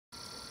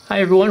Hi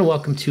everyone,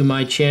 welcome to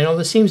my channel.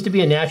 There seems to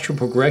be a natural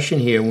progression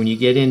here when you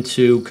get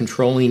into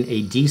controlling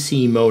a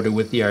DC motor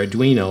with the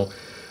Arduino.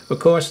 Of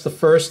course, the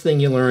first thing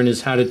you learn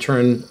is how to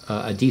turn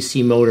a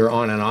DC motor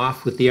on and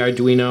off with the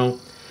Arduino.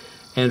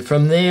 And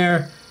from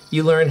there,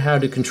 you learn how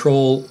to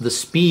control the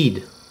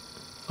speed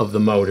of the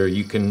motor.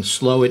 You can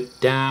slow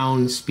it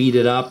down, speed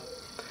it up.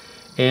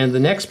 And the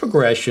next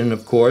progression,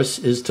 of course,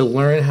 is to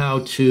learn how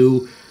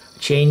to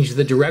change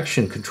the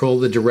direction, control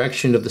the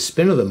direction of the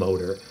spin of the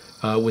motor.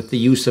 With the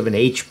use of an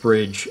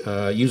H-bridge,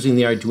 using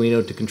the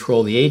Arduino to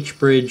control the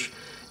H-bridge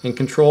and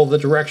control the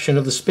direction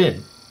of the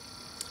spin.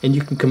 And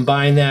you can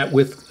combine that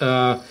with,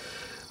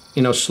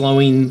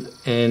 slowing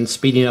and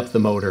speeding up the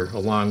motor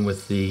along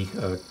with the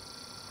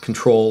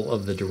control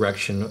of the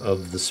direction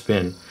of the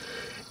spin.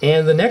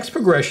 And the next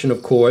progression,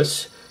 of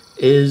course,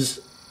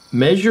 is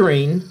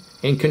measuring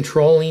and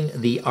controlling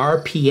the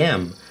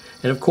RPM.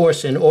 And of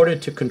course, in order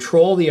to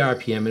control the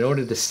RPM, in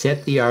order to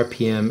set the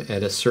RPM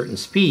at a certain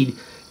speed,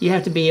 you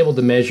have to be able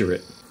to measure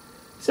it.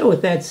 So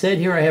with that said,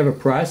 here I have a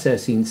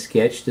processing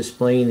sketch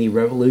displaying the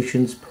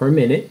revolutions per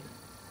minute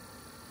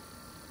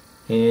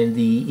and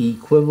the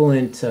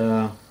equivalent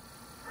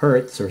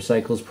hertz or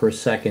cycles per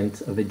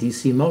second of a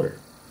DC motor.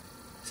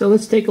 So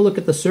let's take a look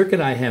at the circuit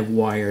I have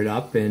wired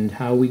up and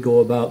how we go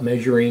about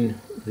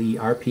measuring the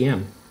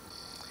RPM.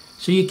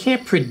 So you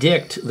can't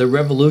predict the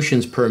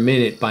revolutions per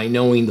minute by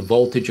knowing the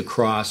voltage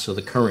across or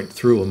the current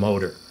through a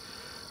motor.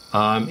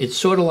 It's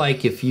sort of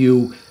like if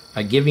you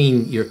are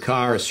giving your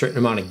car a certain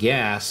amount of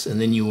gas and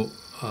then you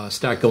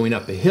start going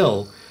up a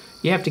hill,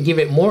 you have to give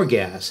it more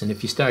gas. And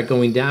if you start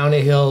going down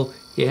a hill,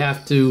 you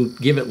have to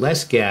give it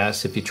less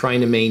gas if you're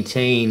trying to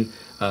maintain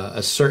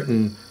a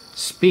certain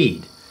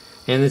speed.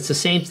 And it's the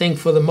same thing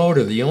for the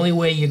motor. The only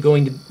way you're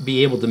going to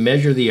be able to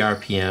measure the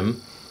RPM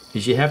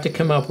is you have to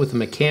come up with a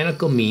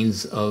mechanical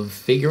means of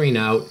figuring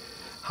out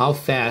how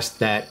fast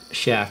that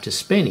shaft is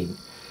spinning.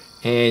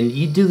 And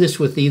you do this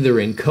with either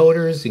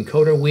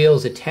encoder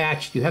wheels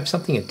attached. You have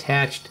something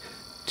attached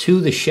to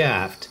the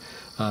shaft.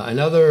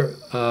 Another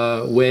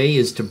way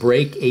is to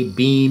break a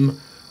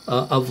beam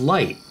of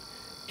light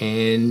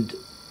and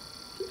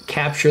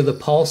capture the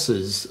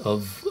pulses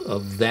of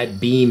that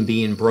beam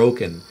being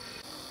broken.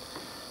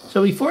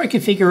 So before I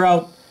could figure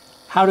out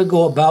how to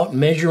go about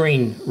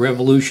measuring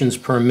revolutions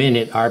per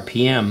minute,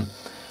 RPM,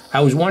 I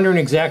was wondering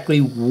exactly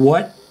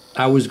what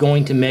I was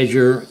going to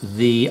measure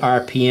the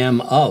RPM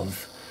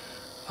of.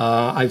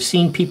 I've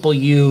seen people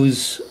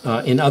use,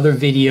 in other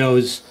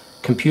videos,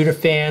 computer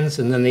fans,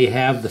 and then they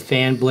have the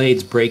fan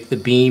blades break the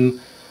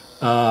beam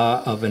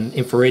of an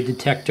infrared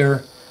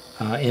detector,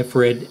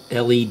 infrared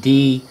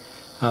LED.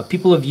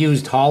 People have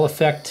used Hall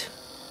effect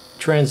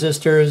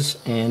transistors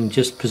and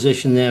just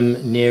position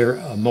them near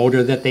a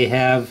motor that they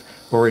have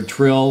or a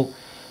drill,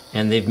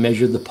 and they've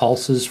measured the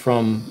pulses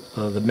from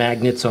the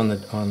magnets on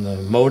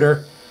the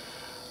motor.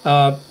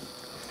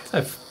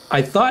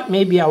 I thought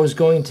maybe I was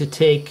going to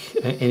take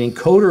an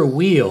encoder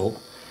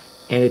wheel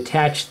and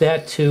attach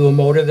that to a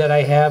motor that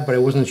I have, but I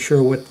wasn't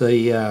sure what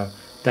the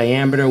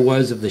diameter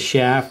was of the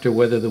shaft or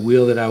whether the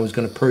wheel that I was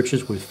going to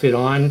purchase would fit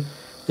on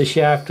the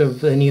shaft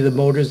of any of the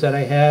motors that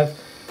I have.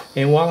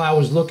 And while I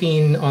was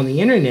looking on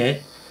the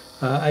internet,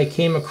 I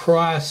came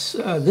across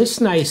this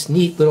nice,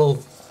 neat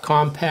little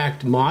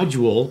compact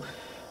module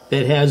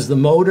that has the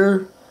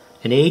motor,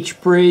 an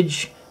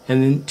H-bridge,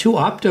 and then two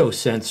opto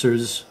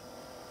sensors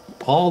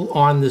all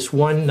on this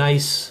one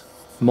nice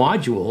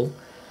module,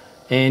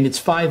 and it's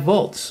 5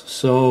 volts,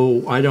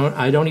 so I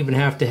don't even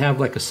have to have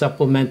like a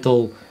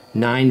supplemental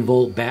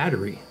 9-volt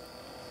battery.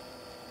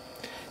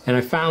 And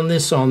I found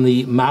this on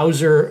the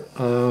Mouser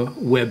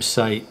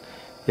website.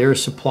 They're a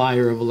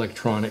supplier of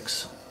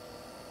electronics.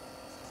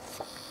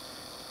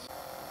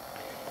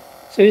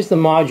 So here's the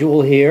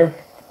module here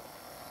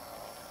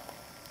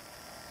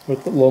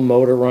with the little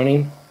motor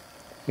running.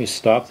 Let me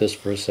stop this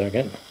for a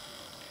second.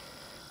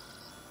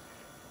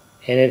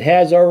 And it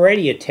has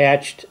already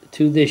attached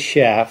to this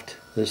shaft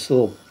this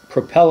little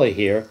propeller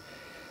here,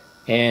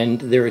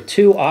 and there are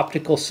 2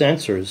 optical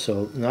sensors,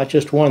 so not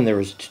just one, there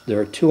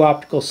are 2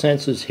 optical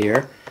sensors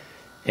here,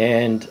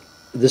 and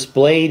this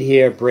blade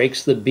here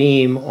breaks the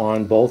beam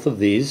on both of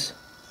these.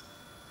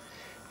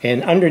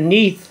 And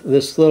underneath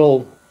this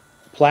little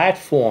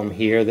platform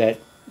here that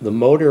the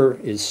motor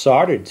is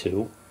soldered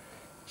to,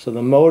 so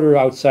the motor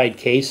outside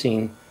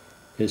casing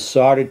is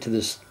soldered to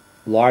this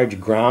large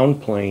ground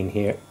plane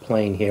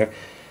here.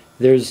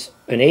 There's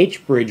an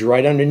H-bridge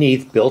right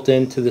underneath built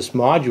into this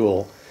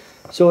module,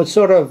 so it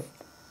sort of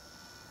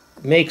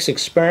makes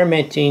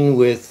experimenting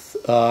with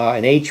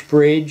an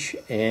H-bridge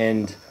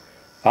and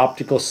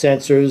optical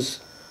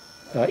sensors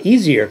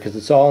easier because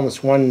it's all in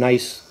this one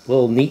nice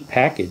little neat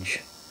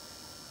package,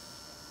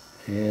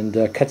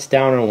 and cuts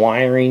down on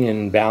wiring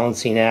and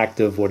balancing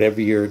act of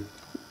whatever you're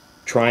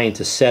trying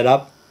to set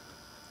up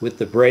with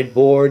the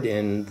breadboard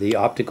and the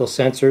optical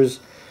sensors.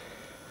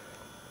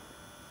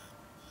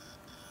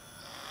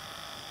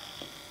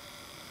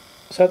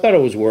 So I thought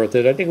it was worth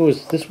it. I think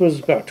this was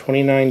about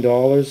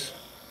 $29.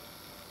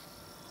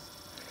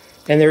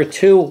 And there are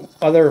two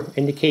other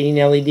indicating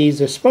LEDs.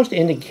 They're supposed to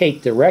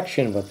indicate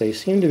direction, but they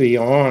seem to be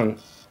on.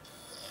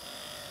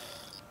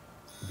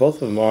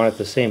 Both of them on at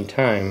the same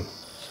time.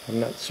 So I'm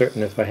not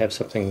certain if I have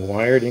something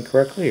wired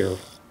incorrectly or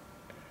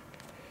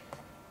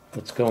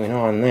what's going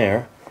on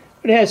there.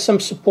 But it has some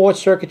support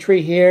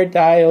circuitry here,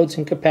 diodes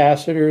and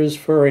capacitors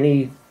for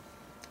any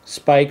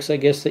spikes, I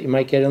guess, that you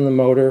might get in the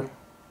motor.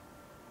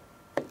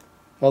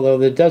 Although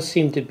there does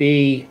seem to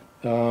be,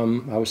 I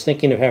was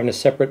thinking of having a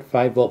separate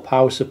 5-volt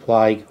power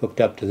supply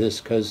hooked up to this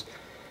because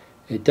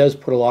it does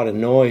put a lot of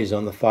noise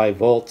on the 5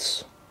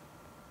 volts.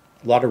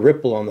 A lot of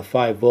ripple on the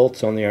 5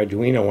 volts on the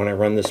Arduino when I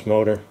run this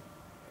motor.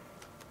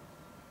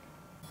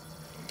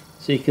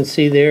 So you can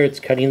see there it's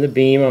cutting the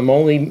beam. I'm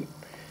only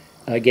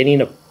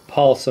getting a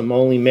pulse. I'm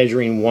only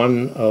measuring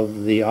one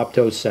of the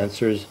opto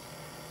sensors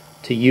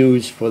to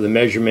use for the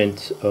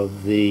measurement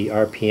of the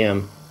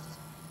RPM.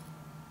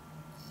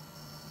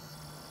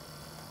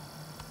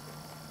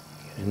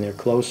 Get in there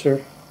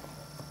closer.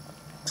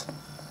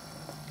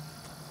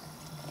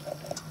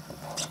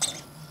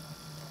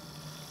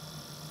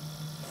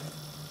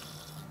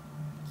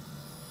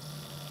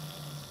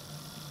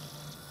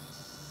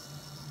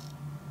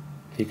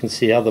 You can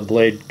see how the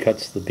blade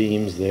cuts the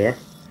beams there.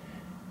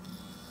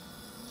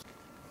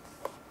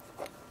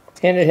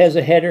 And it has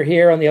a header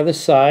here on the other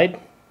side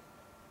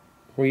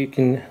where you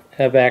can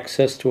have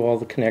access to all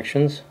the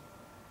connections.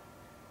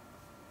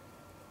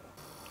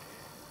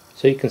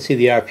 So you can see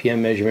the RPM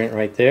measurement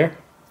right there.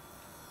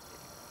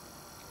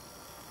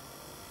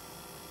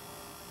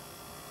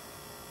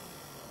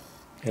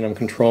 And I'm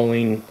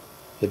controlling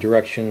the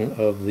direction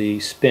of the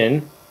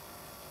spin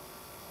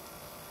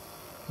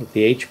with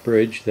the H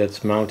bridge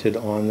that's mounted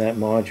on that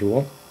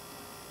module.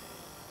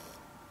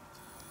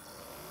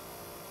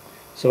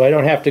 So I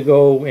don't have to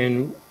go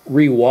and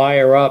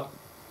rewire up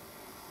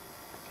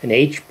an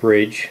H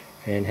bridge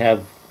and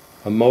have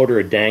a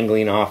motor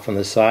dangling off on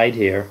the side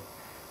here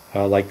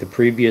like the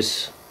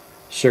previous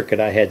circuit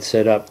I had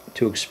set up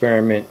to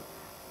experiment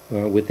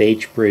with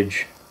H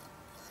bridge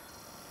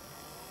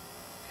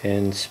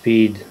and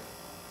speed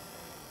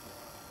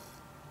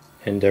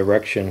and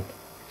direction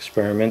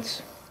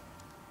experiments.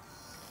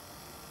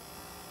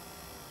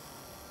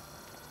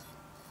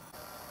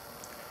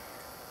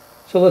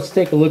 So let's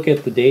take a look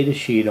at the data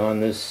sheet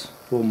on this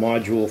little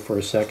module for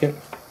a second.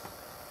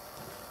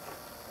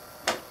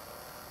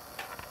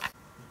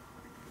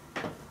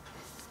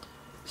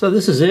 So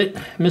this is it,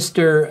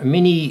 Mr.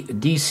 Mini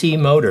DC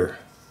motor.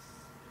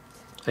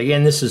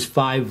 Again, this is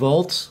 5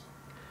 volts,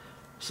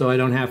 so I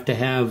don't have to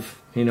have,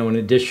 an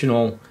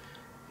additional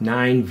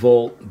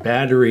 9-volt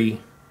battery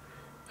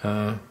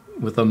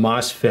with a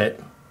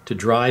MOSFET to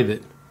drive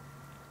it.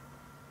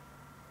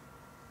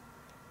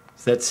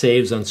 So that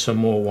saves on some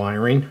more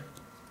wiring.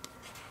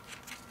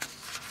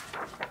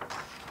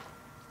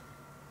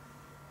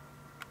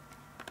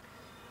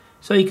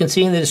 So you can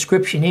see in the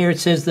description here it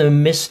says the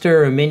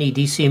Mr. Mini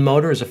DC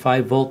motor is a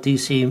 5-volt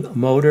DC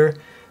motor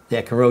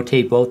that can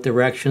rotate both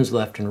directions,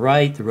 left and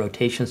right. The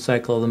rotation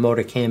cycle of the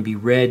motor can be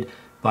read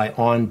by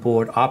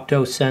onboard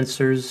opto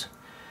sensors.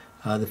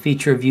 The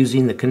feature of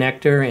using the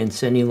connector and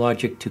sending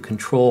logic to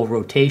control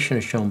rotation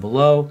is shown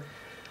below.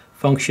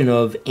 Function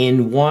of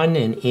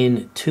N1 and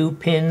N2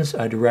 pins,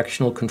 a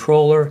directional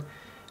controller.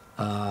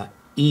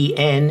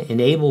 EN,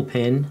 enable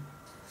pin,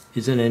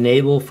 is an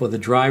enable for the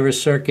driver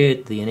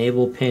circuit. The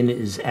enable pin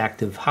is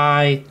active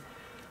high.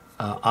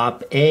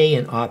 Op A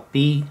and Op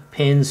B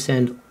pins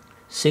send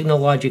signal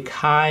logic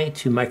high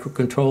to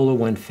microcontroller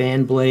when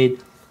fan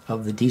blade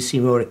of the DC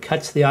motor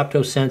cuts the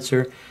opto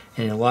sensor,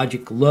 and a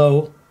logic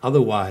low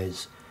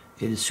otherwise.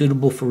 It is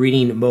suitable for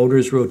reading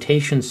motor's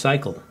rotation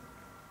cycle.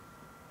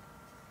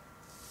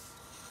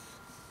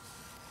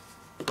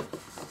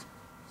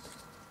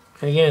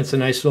 And again, it's a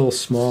nice little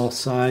small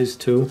size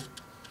too.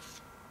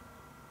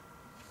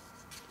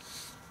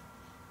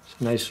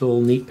 Nice little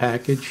neat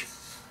package.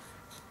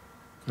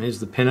 There's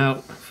the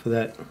pinout for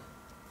that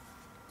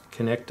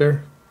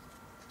connector.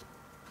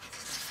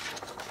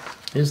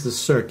 Here's the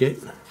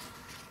circuit.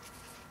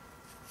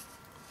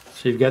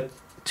 So you've got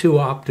 2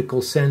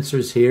 optical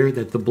sensors here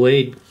that the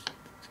blade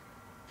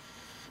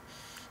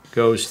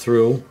goes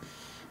through.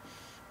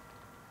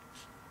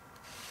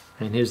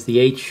 And here's the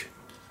H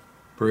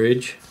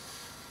bridge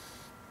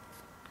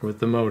with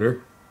the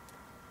motor.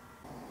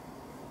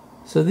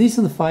 So these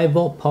are the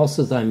 5-volt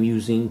pulses I'm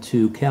using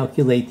to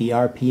calculate the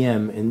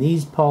RPM, and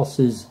these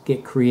pulses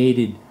get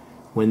created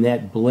when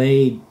that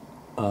blade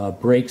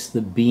breaks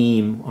the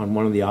beam on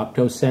one of the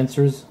opto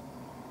sensors.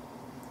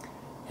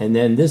 And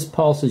then this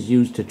pulse is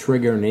used to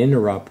trigger an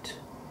interrupt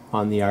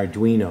on the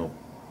Arduino.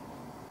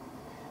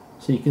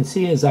 So you can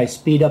see as I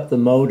speed up the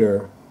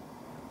motor,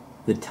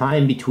 the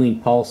time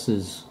between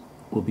pulses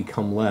will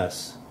become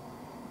less.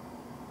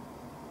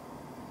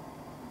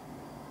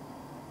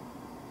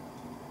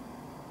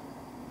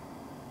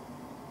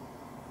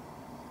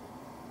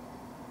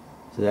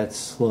 So that's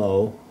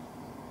slow.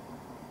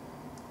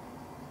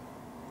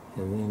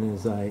 And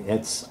then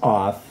it's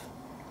off.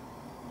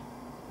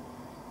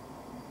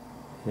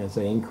 As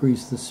I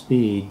increase the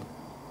speed,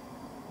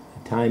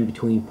 the time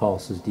between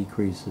pulses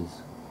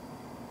decreases.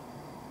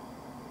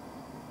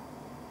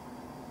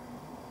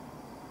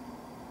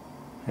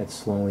 That's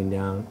slowing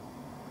down,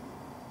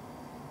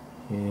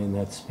 and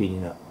that's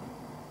speeding up.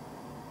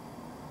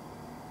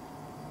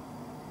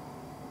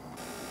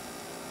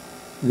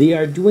 The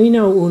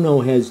Arduino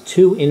Uno has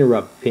two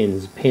interrupt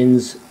pins,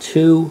 pins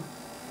 2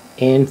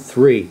 and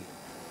 3.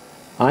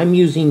 I'm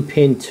using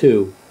pin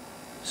 2,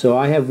 so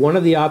I have one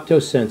of the opto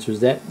sensors.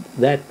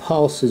 That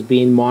pulse is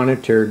being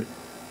monitored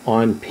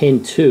on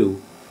pin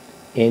 2,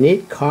 and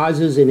it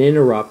causes an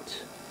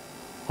interrupt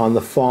on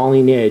the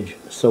falling edge.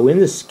 So in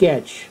the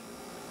sketch,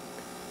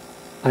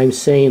 I'm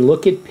saying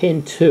look at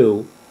pin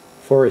 2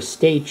 for a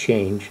state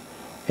change,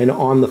 and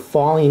on the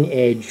falling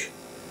edge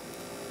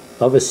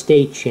of a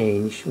state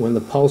change, when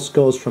the pulse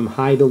goes from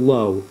high to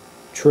low,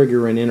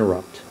 trigger an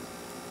interrupt.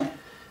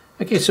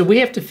 Okay, so we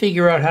have to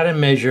figure out how to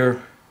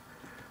measure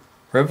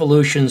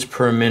revolutions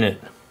per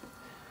minute.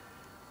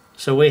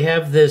 So we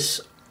have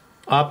this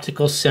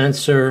optical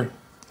sensor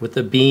with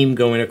a beam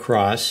going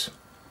across,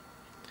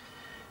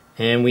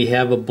 and we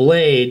have a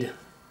blade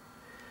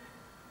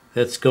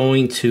that's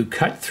going to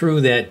cut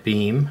through that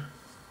beam.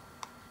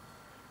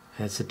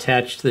 It's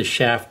attached to the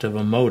shaft of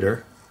a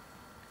motor.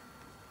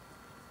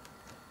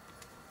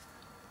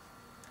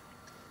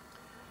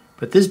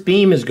 But this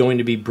beam is going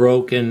to be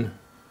broken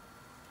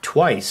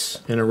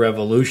twice in a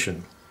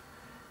revolution.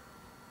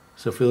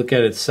 So if we look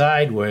at it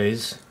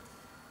sideways,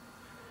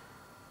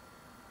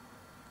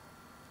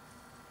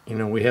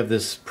 we have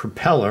this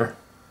propeller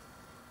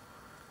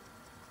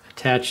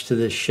attached to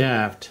this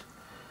shaft,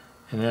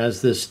 and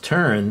as this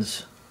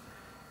turns,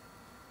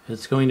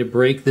 it's going to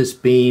break this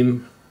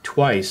beam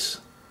twice.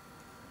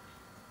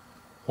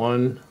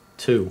 1,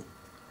 2.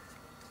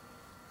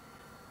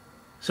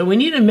 So we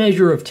need a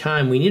measure of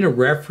time, we need a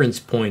reference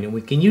point, and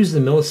we can use the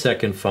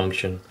millisecond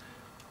function.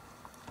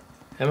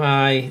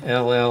 M-I-L-L-I-S.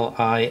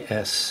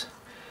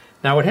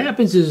 Now what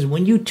happens is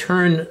when you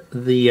turn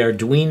the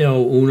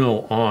Arduino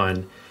Uno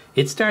on,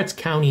 it starts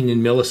counting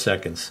in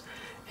milliseconds,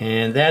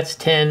 and that's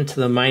 10 to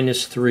the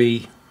minus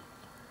 3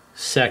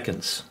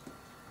 seconds.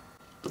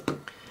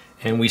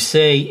 And we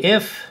say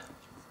if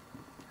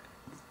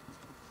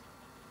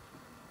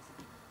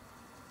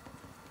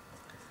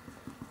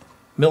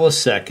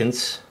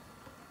milliseconds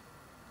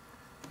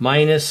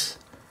minus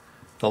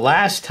the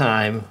last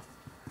time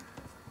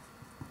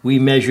we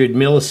measured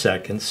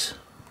milliseconds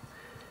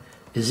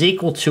is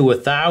equal to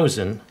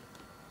 1,000,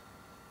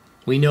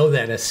 we know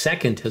that a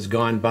second has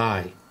gone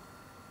by,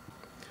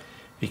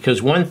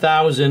 because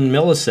 1,000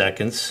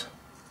 milliseconds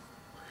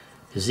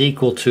is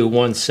equal to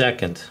 1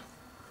 second.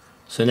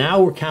 So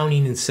now we're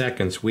counting in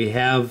seconds. We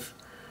have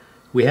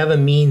a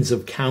means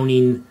of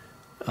counting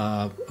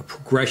a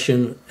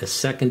progression a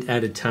second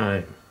at a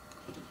time.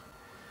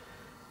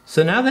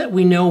 So now that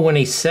we know when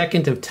a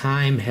second of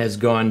time has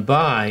gone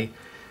by,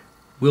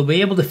 we'll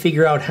be able to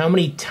figure out how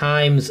many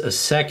times a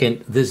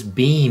second this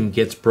beam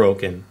gets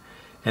broken.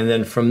 And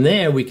then from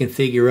there we can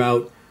figure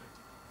out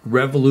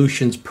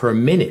revolutions per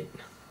minute.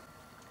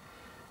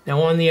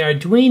 Now on the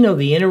Arduino,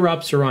 the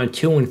interrupts are on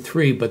 2 and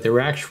 3, but they're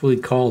actually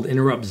called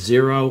interrupt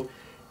 0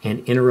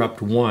 and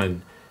interrupt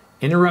 1.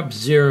 Interrupt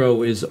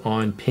 0 is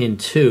on pin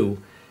 2,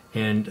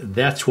 and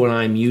that's what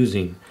I'm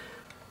using.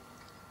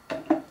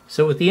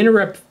 So with the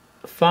interrupt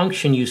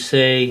function, you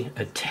say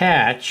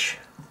attach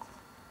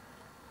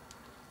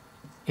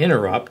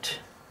interrupt,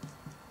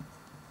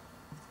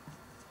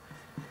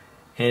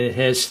 and it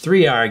has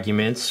 3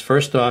 arguments.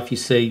 First off, you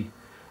say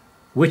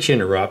which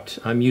interrupt.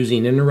 I'm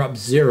using interrupt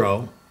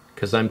 0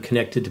 because I'm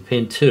connected to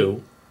pin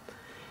 2.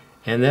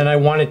 And then I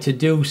wanted to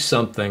do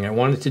something. I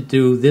wanted to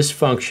do this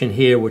function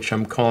here, which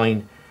I'm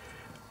calling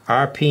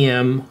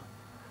RPM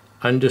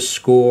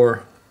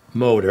underscore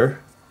motor.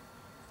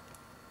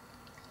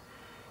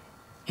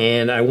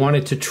 And I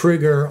wanted to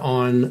trigger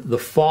on the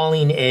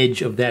falling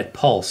edge of that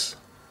pulse.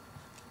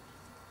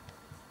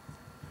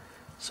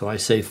 So I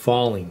say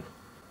falling.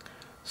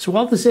 So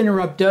all this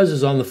interrupt does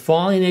is on the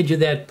falling edge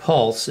of that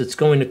pulse, it's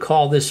going to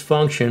call this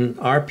function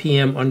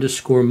RPM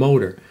underscore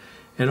motor.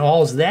 And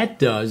all that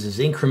does is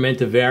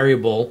increment a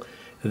variable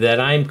that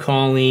I'm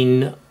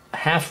calling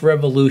half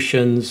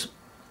revolutions.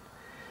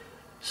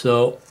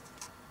 So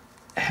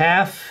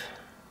half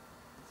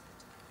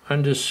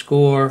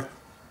underscore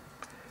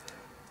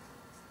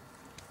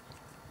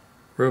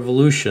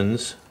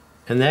revolutions,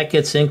 and that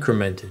gets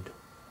incremented.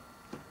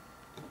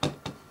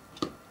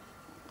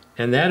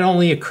 And that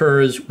only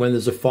occurs when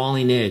there's a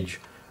falling edge,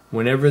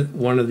 whenever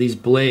one of these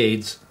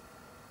blades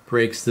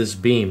breaks this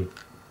beam.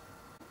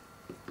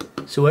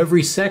 So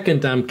every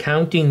second I'm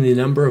counting the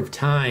number of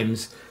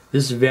times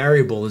this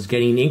variable is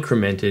getting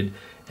incremented,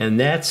 and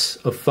that's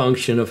a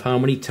function of how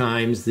many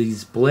times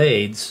these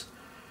blades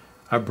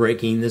are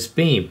breaking this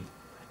beam.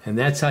 And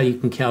that's how you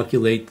can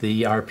calculate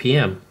the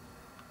RPM.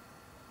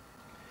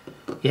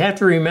 You have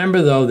to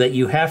remember though that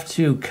you have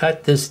to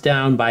cut this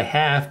down by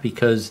half,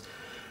 because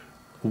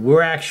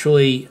we're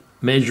actually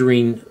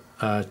measuring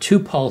 2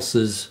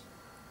 pulses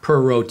per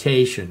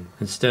rotation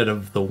instead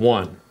of the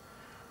 1.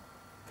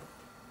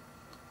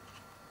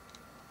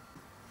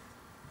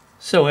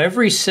 So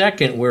every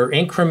second we're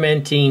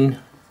incrementing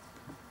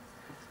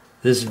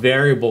this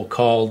variable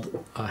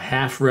called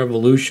half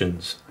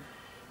revolutions.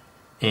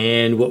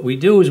 And what we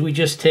do is we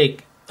just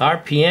take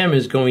RPM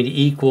is going to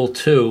equal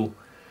to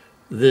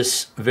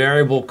this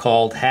variable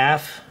called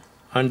half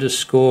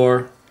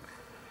underscore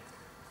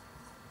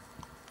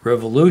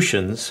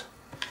revolutions,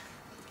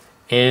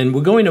 and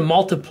we're going to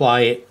multiply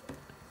it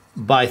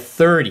by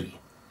 30,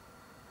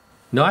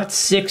 not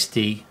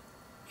 60,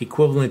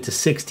 equivalent to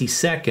 60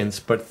 seconds,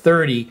 but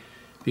 30,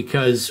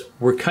 because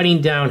we're cutting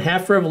down.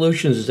 Half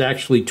revolutions is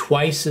actually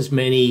twice as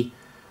many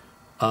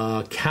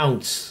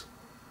counts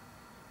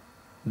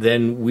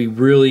than we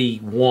really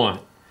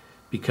want,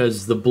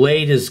 because the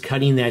blade is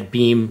cutting that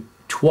beam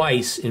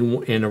twice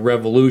in a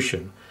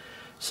revolution.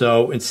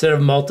 So instead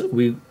of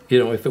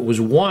if it was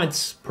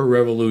once per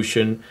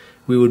revolution,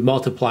 we would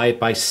multiply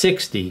it by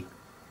 60.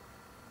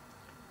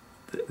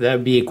 That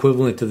would be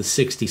equivalent to the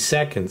 60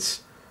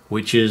 seconds,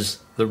 which is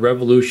the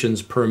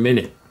revolutions per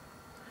minute.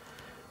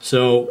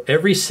 So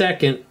every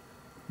second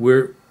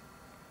we're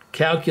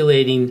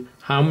calculating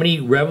how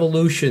many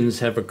revolutions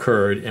have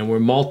occurred, and we're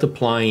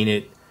multiplying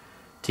it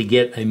to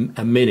get a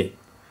minute.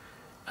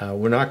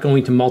 We're not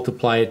going to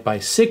multiply it by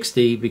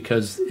 60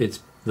 because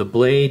the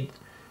blade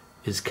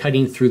is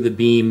cutting through the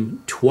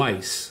beam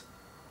twice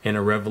in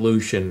a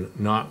revolution,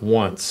 not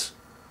once.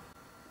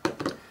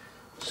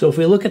 So if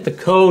we look at the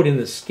code in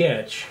the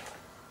sketch,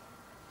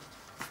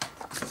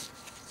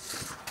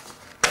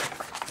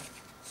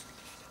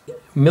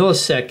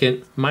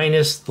 millisecond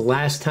minus the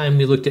last time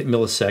we looked at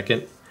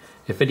millisecond,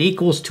 if it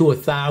equals to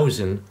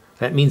 1,000,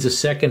 that means a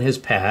second has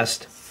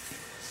passed.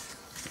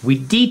 We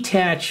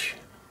detach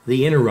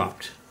the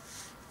interrupt.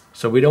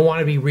 So we don't want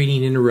to be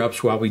reading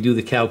interrupts while we do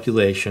the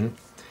calculation.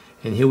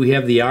 And here we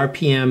have the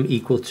RPM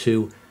equal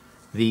to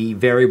the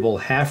variable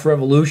half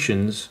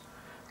revolutions,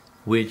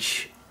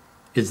 which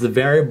is the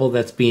variable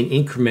that's being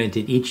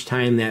incremented each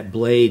time that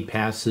blade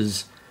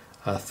passes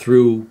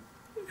through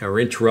or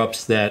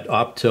interrupts that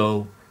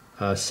opto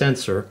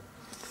sensor.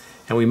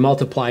 And we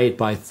multiply it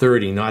by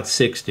 30, not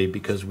 60,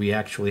 because we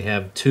actually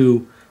have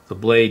the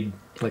blade,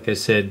 like I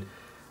said,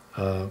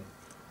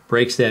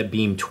 breaks that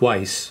beam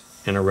twice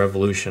in a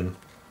revolution.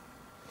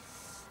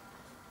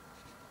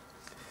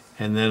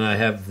 And then I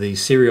have the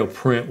serial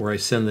print where I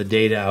send the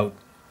data out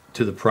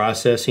to the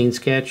processing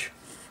sketch.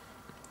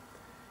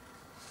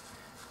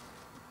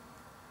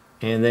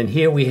 And then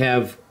here we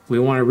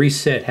want to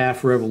reset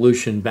half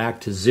revolution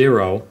back to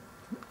 0.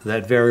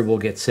 That variable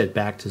gets set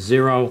back to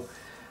 0.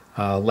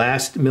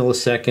 Last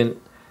millisecond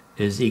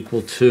is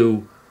equal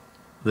to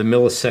the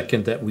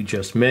millisecond that we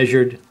just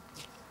measured.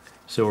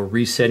 So we're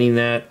resetting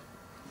that.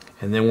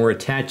 And then we're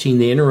attaching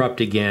the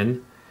interrupt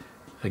again.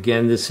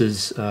 Again, this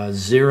is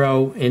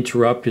 0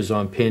 interrupt is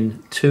on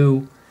pin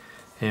 2.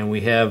 And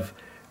we have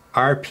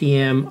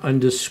RPM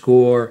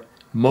underscore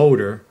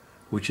motor,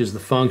 which is the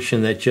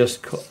function that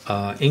just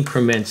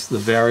increments the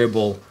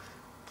variable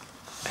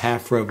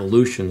half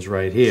revolutions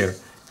right here.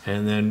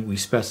 And then we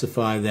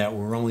specify that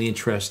we're only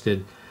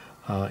interested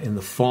in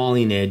the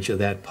falling edge of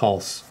that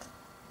pulse.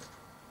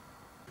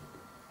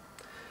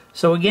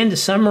 So again, to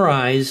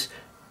summarize,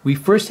 we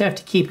first have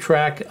to keep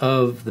track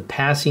of the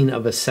passing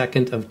of a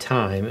second of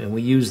time, and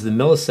we use the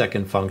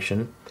millisecond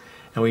function,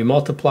 and we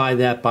multiply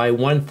that by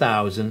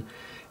 1,000,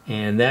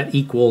 and that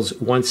equals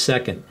 1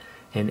 second.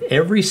 And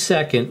every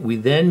second we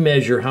then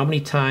measure how many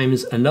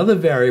times another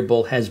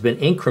variable has been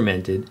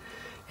incremented,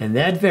 and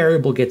that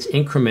variable gets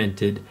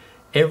incremented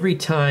every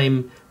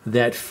time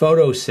that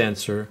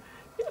photosensor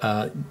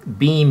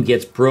beam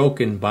gets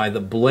broken by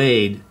the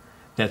blade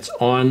that's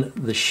on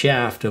the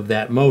shaft of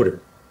that motor.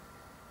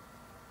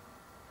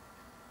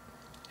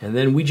 And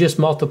then we just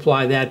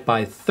multiply that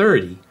by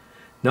 30,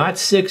 not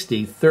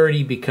 60,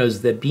 30,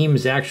 because the beam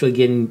is actually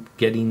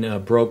getting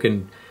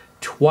broken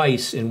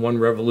twice in one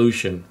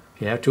revolution.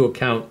 You have to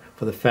account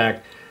for the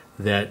fact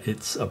that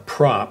it's a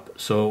prop,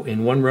 so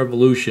in one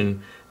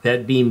revolution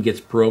that beam gets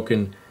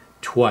broken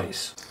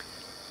twice.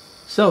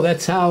 So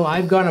that's how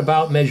I've gone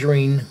about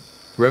measuring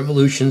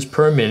revolutions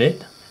per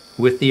minute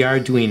with the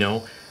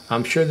Arduino.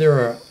 I'm sure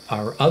there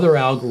are other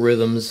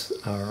algorithms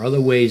or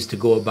other ways to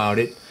go about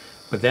it,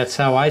 but that's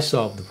how I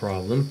solved the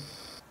problem.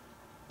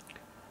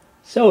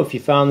 So if you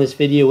found this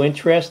video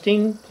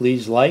interesting,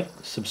 please like,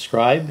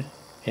 subscribe,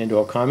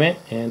 and/or comment,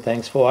 and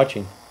thanks for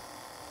watching.